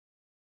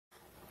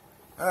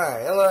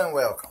Alright, hello and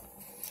welcome.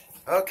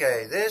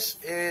 Okay, this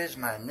is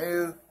my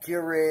new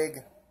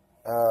Keurig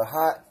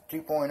Hot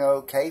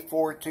 2.0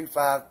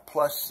 K425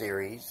 Plus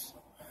series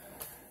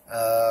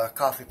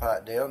coffee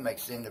pot deal.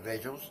 Makes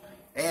individuals.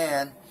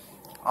 And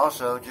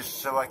also, just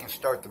so I can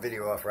start the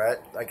video off right,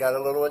 I got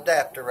a little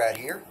adapter right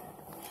here.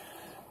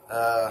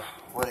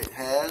 What it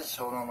has,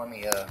 hold on, let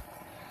me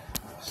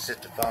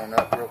sit the phone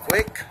up real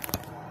quick.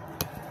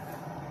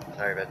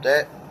 Sorry about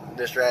that.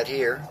 This right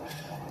here.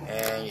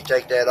 And you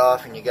take that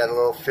off and you got a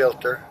little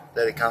filter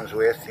that it comes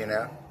with, you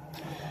know.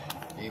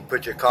 You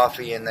put your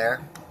coffee in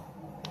there.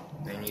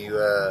 Then you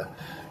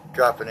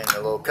drop it in a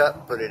little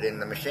cup, put it in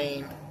the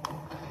machine,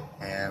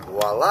 and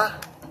voila.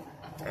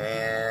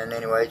 And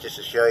anyway, just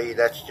to show you,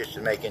 that's just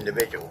to make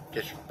individual,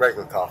 just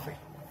regular coffee.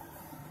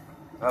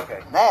 Okay,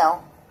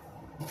 now,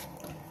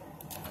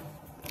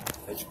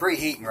 it's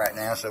preheating right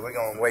now, so we're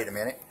going to wait a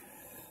minute.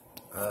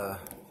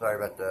 Sorry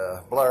about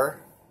the blur.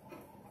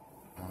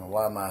 I don't know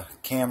why my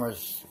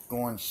camera's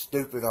going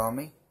stupid on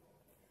me.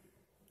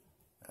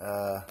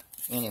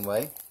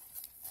 Anyway.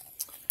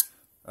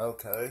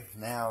 Okay,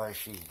 now as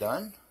she's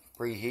done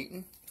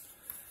preheating.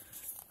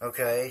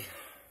 Okay,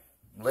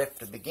 lift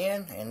to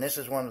begin, and this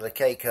is one of the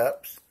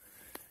K-cups.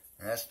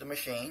 And that's the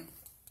machine.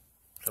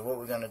 So what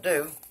we're going to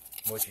do,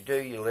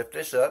 you lift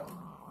this up.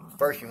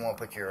 First you want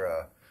to put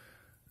your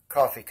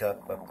coffee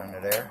cup up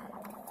under there.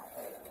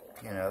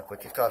 You know,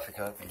 put your coffee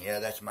cup, and yeah,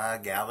 that's my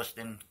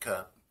Galveston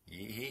cup.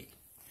 Yee-hee.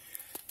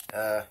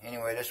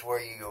 Anyway, this is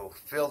where you go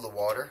fill the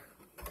water.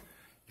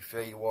 You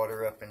fill your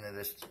water up into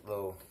this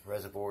little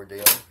reservoir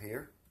deal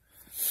here.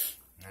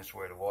 And that's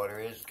where the water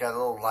is. It's got a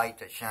little light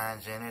that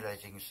shines in it,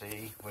 as you can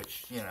see,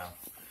 which, you know,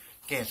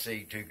 can't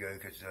see too good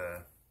because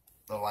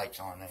the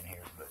light's on in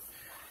here. But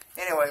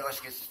anyway,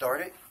 let's get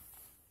started.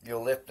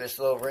 You'll lift this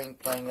little ring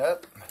thing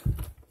up.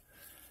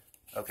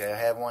 Okay, I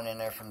have one in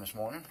there from this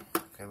morning.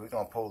 Okay, we're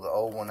going to pull the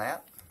old one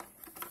out.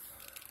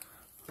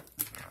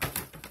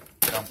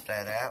 Dump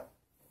that out.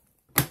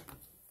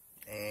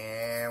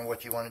 And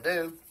what you want to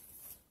do,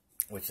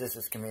 which this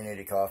is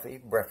community coffee,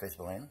 breakfast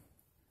blend,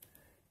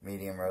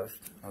 medium roast.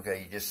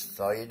 Okay,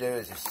 all you do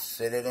is just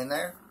sit it in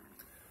there.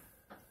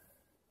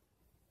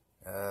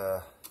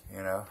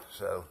 You know,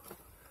 so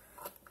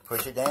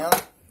push it down,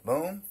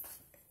 boom,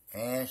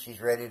 and she's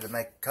ready to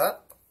make a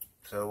cup.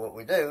 So what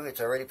we do, it's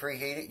already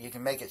preheated. You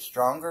can make it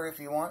stronger if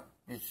you want.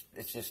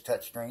 It's just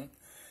touch screen.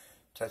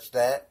 Touch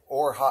that,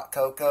 or hot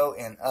cocoa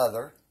and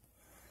other.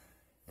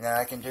 Now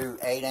I can do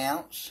 8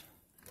 ounce.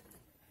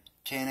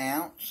 10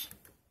 ounce,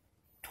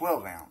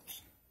 12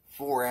 ounce,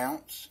 4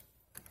 ounce,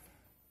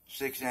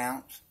 6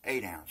 ounce,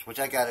 8 ounce, which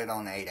I got it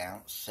on the 8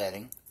 ounce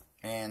setting,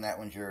 and that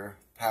one's your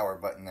power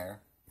button there.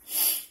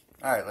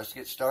 Alright, let's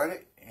get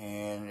started,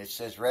 and it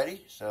says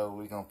ready, so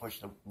we're going to push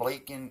the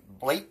blinking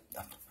Keurig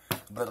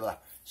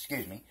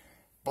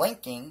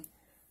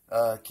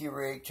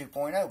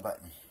 2.0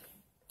 button.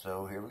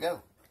 So here we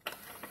go.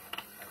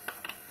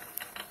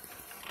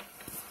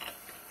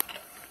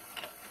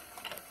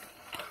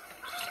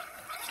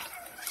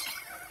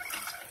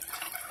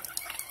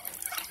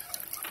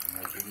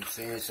 As you can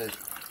see, it says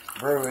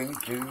brewing,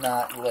 do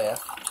not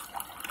lift.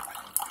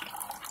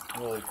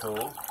 Really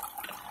cool.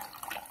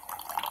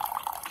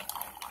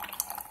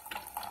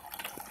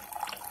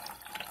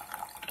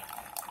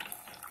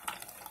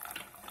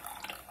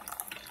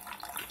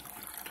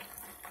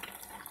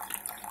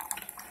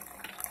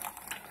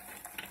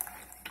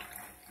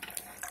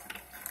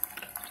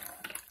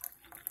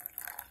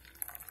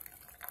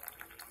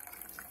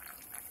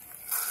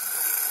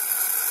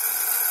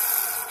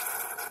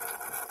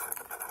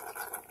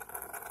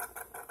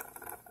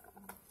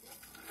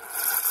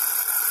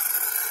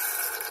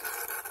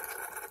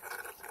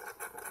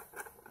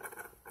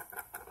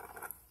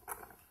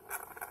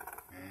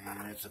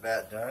 It's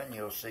about done.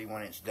 You'll see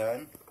when it's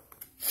done.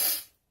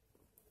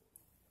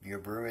 Your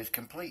brew is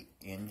complete.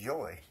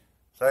 Enjoy.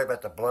 Sorry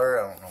about the blur.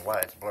 I don't know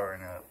why it's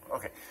blurring up.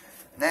 Okay.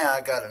 Now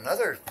I got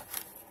another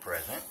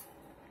present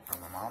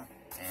from my mom,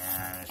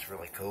 and it's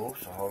really cool.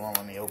 So hold on.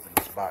 Let me open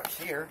this box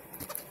here.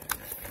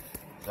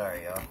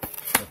 Sorry, y'all.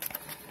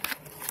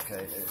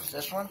 Okay, there's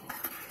this one.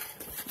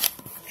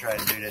 Try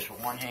to do this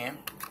with one hand.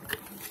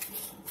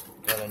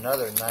 Got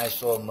another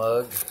nice little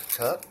mug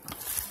cup.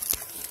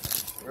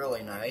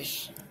 Really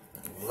nice.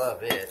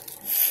 Love it.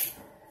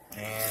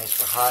 And it's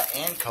for hot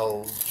and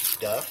cold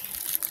stuff.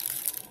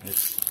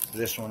 It's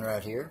this one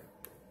right here.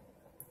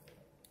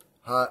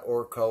 Hot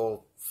or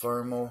cold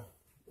thermal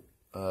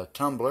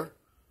tumbler.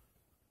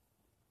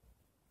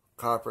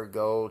 Copper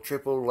gold.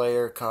 Triple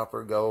layer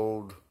copper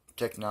gold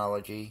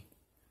technology.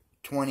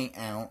 20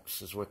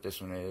 ounce is what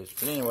this one is.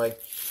 But anyway,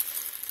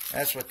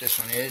 that's what this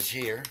one is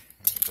here.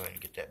 Let's go ahead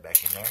and get that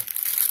back in there.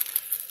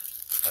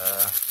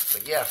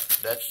 But yeah,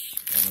 that's,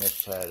 and this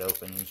side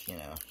opens, you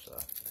know, so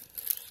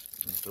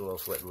it's a little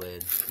foot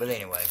lid. But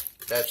anyway,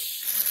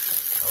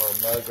 that's a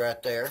little mug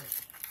right there.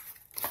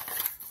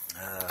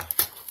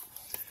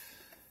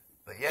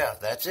 But yeah,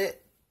 that's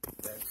it.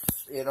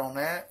 That's it on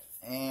that.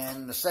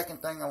 And the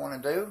second thing I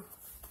want to do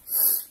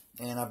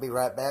and I'll be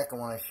right back. I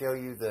want to show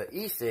you the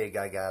Ecig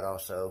I got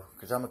also,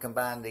 because I'm going to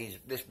combine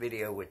this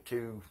video with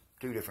two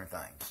different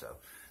things. So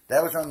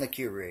that was on the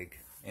Keurig,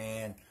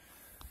 and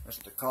that's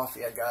the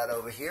coffee I got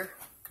over here,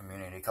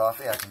 community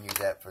coffee. I can use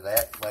that for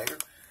that later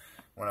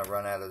when I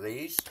run out of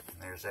these.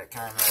 There's that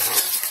kind right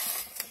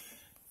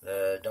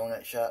here, the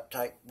donut shop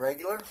type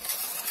regular,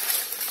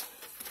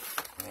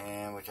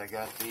 and which I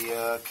got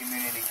the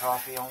community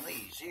coffee on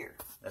these here.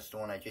 That's the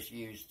one I just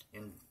used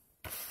in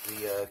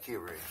the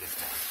Keurig just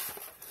now.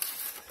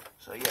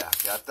 So yeah,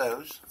 got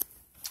those.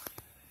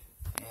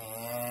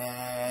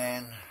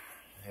 And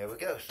here we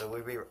go. So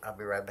I'll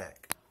be right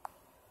back.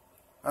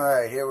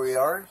 Alright, here we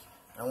are.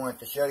 I wanted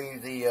to show you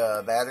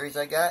the batteries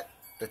I got.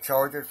 The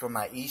charger for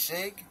my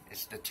Ecig.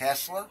 It's the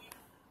Tesla.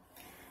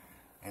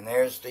 And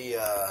there's the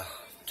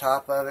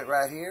top of it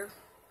right here.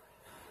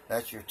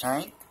 That's your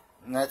tank.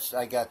 And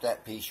I got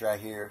that piece right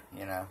here,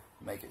 you know,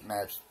 make it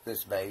match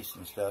this base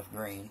and stuff,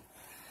 green.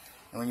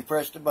 And when you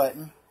press the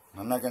button,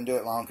 I'm not going to do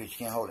it long because you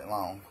can't hold it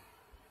long.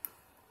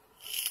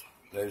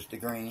 There's the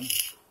green.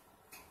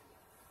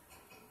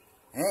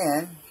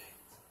 And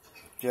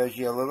shows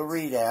you a little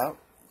readout,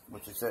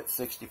 which is at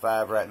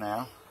 65 right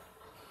now.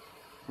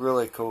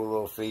 Really cool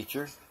little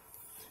feature.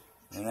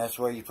 And that's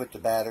where you put the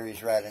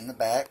batteries right in the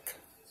back.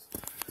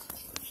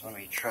 So let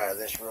me try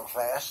this real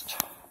fast.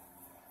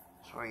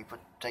 That's where you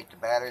take the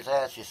batteries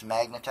out. It's just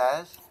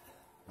magnetized.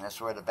 And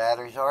that's where the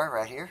batteries are,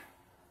 right here.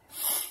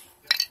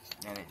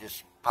 And it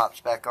just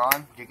pops back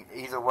on. You can,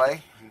 either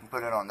way, you can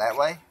put it on that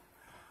way.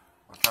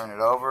 Or turn it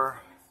over.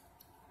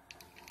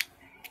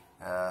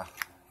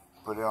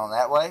 Put it on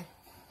that way.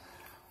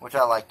 Which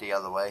I like the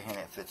other way, and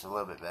it fits a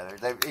little bit better.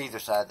 Either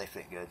side, they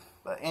fit good.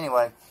 But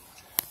anyway,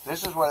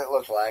 this is what it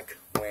looks like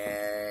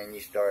when you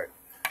start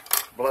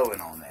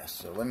blowing on this.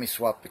 So let me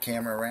swap the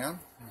camera around.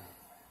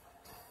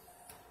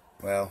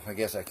 Well, I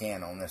guess I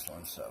can on this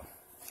one, so.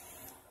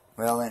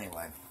 Well,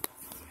 anyway,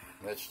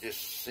 let's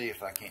just see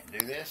if I can't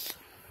do this.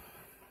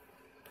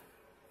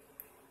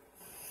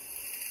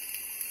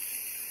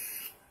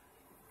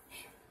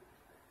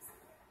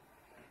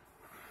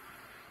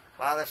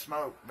 A lot of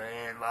smoke,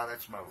 man, a lot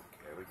of smoke.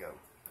 There we go.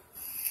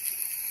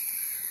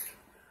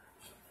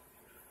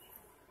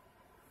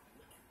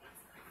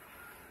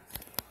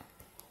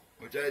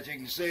 Which, as you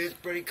can see, is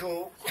pretty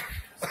cool.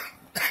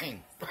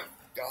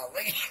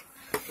 Golly.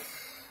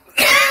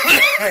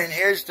 And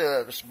here's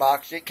this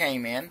box it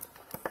came in.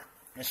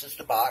 This is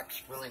the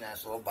box. Really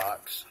nice little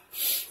box.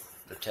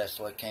 The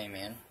Tesla came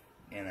in,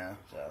 you know,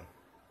 so.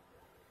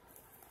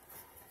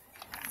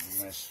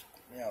 And this,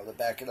 you know, the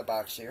back of the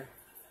box here.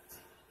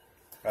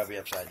 Probably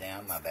upside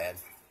down, my bad.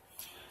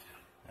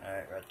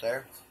 Alright, right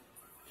there.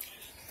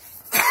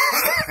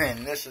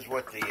 And this is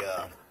what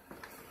the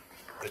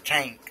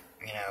tank,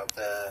 you know,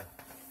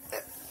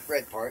 that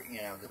red part,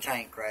 you know, the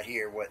tank right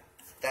here, what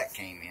that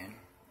came in.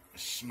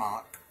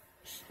 Smock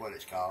is what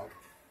it's called.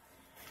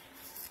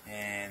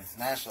 And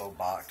nice little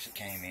box it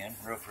came in,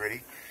 real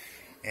pretty.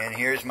 And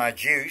here's my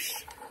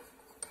juice.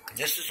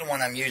 This is the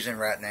one I'm using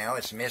right now.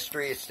 It's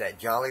Mystery. It's that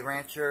Jolly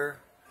Rancher.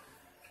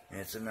 And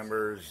it's a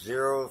number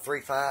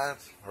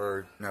 035,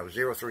 or no,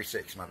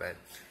 036, my bad.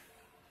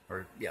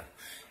 Or, yeah.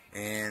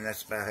 And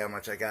that's about how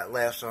much I got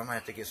left, so I'm going to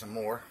have to get some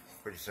more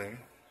pretty soon.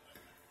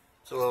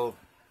 It's a little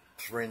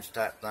syringe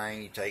type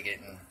thing. You take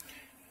it and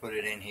put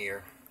it in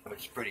here, which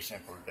is pretty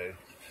simple to do.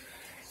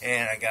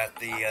 And I got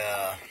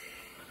the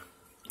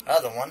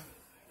other one.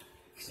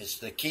 It's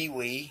the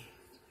kiwi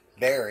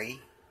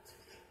berry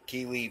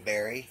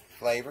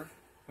flavor,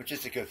 which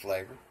is a good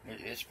flavor.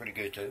 It's pretty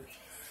good too.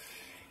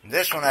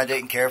 This one I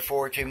didn't care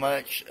for too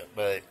much,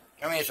 but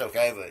I mean it's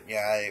okay, but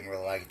yeah, I didn't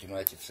really like it too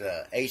much. It's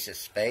Ace of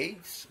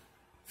Spades.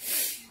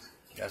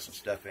 Got some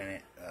stuff in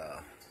it,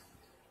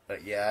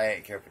 but yeah, I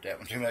didn't care for that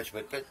one too much.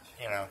 But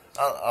you know,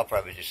 I'll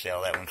probably just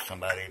sell that one if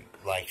somebody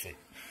likes it.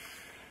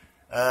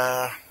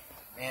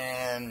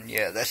 And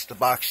yeah, that's the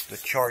box the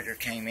charger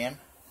came in.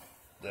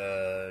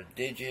 The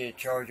Digit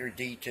Charger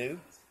D2.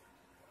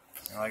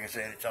 And like I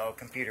said, it's all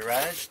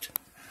computerized.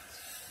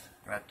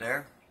 Right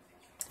there.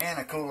 And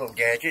a cool little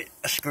gadget,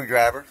 a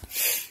screwdriver,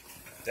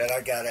 that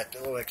I got at the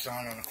little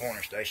Exxon on the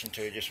corner station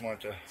too. Just wanted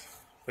to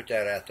put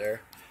that out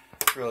there.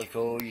 It's really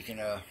cool. You can,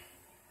 you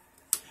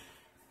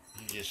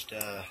just,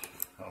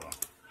 hold on.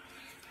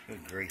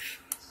 Good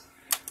grief.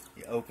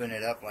 You open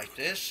it up like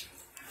this.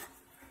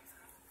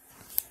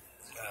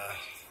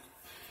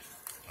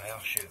 Well,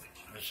 shoot.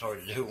 It's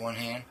hard to do with one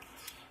hand.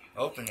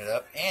 Open it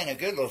up. And a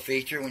good little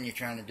feature when you're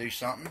trying to do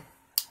something.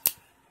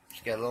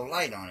 It's got a little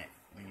light on it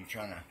when you're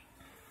trying to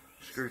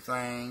screw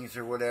things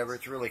or whatever.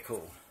 It's really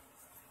cool.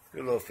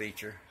 Good little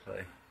feature.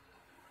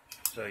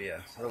 So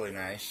yeah, really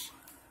nice.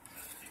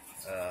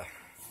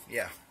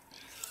 Yeah.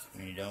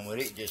 When you're done with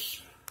it,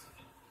 just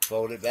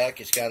fold it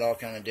back. It's got all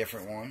kind of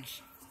different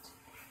ones.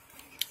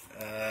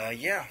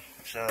 Yeah.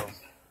 So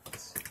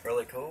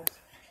really cool.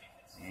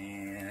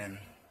 And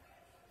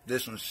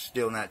this one's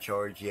still not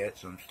charged yet,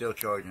 so I'm still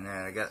charging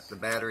that. I got the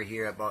battery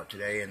here I bought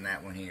today and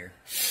that one here.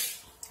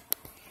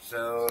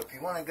 So if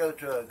you want to go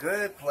to a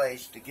good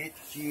place to get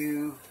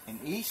you an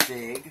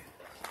Ecig,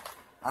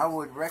 I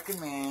would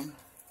recommend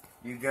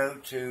you go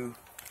to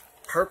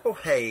Purple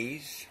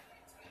Haze,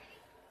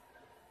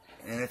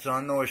 and it's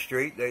on North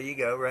Street. There you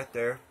go, right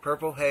there.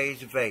 Purple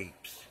Haze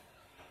Vapes.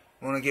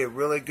 Want to get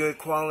really good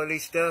quality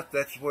stuff?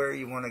 That's where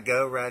you want to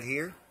go right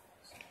here.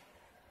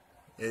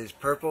 Is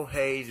Purple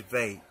Haze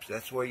Vapes.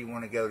 That's where you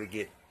want to go to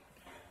get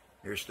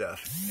your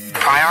stuff. And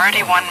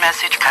Priority 1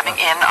 message coming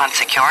in on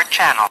secured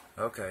channel.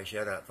 okay,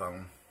 shut up,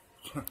 phone.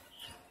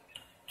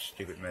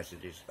 Stupid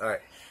messages.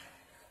 Alright.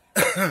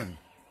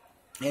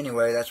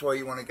 Anyway, that's where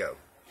you want to go.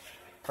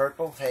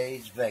 Purple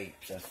Haze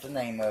Vapes. That's the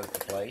name of the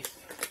place.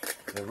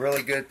 They're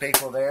really good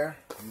people there.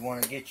 You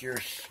want to get your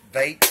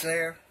vapes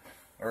there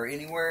or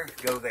anywhere,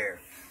 go there.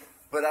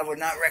 But I would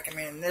not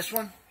recommend this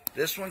one.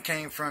 This one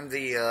came from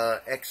the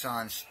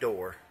Exxon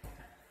store.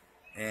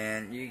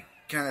 And you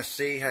kind of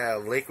see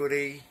how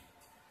liquidy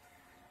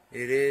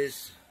it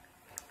is.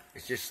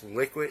 It's just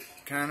liquid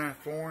kind of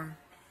form.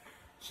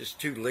 It's just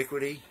too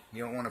liquidy.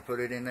 You don't want to put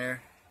it in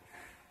there.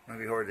 Might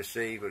be hard to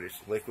see, but it's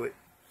liquid.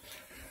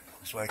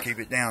 That's why I keep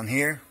it down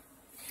here.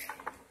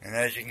 And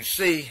as you can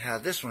see how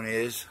this one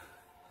is,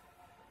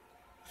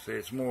 see,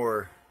 it's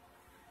more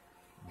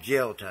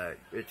gel type.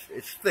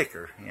 It's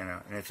thicker, you know,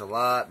 and it's a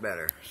lot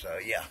better. So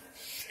yeah.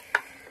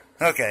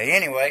 Okay,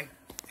 anyway,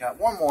 got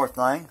one more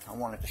thing I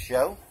wanted to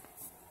show,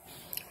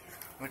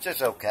 which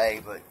is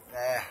okay, but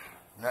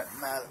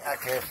nothing I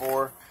care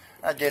for.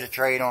 I did a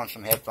trade on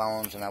some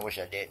headphones, and I wish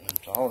I didn't.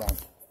 So hold on.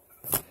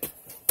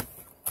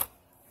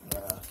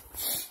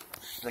 This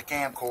is the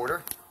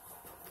camcorder.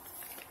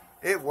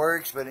 It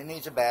works, but it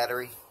needs a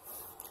battery.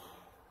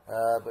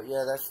 But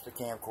yeah, that's the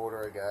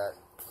camcorder I got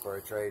for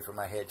a trade for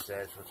my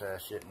headsets, which I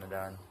shouldn't have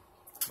done.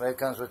 But it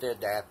comes with the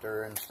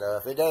adapter and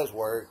stuff. It does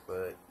work,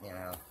 but you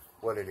know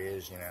what it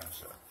is, you know.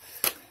 So,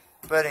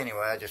 but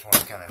anyway, I just want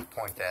to kind of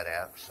point that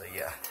out. So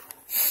yeah,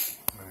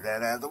 move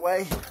that out of the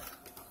way.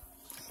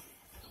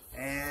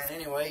 And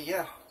anyway,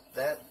 yeah,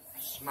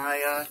 that's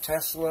my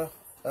Tesla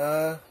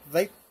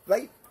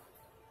vape.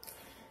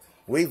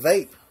 We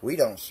vape. We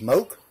don't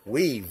smoke.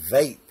 We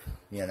vape,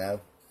 you know.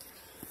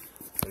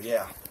 So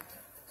yeah,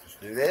 let's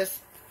do this.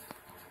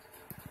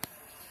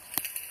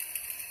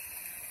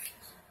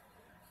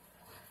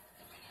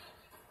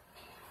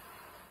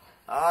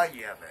 Oh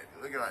yeah, baby.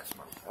 Look at that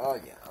smoke. Oh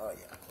yeah, oh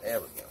yeah. There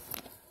we go.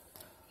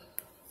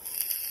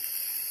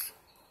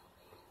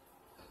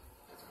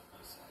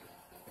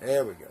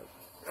 There we go.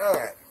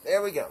 Alright,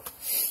 there we go.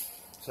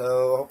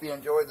 So, hope you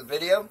enjoyed the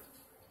video.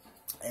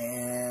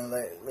 And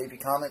leave your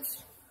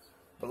comments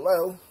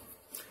below.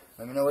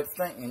 Let me know what you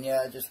think. And yeah,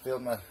 I just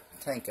filled my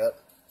tank up.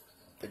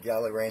 The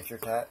Jolly Rancher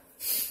type.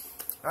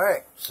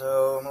 Alright,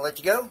 so I'm going to let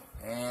you go.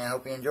 And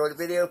hope you enjoyed the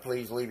video.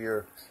 Please leave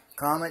your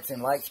comments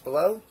and likes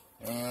below.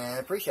 And I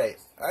appreciate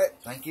it. Alright,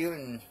 thank you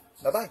and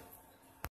bye-bye.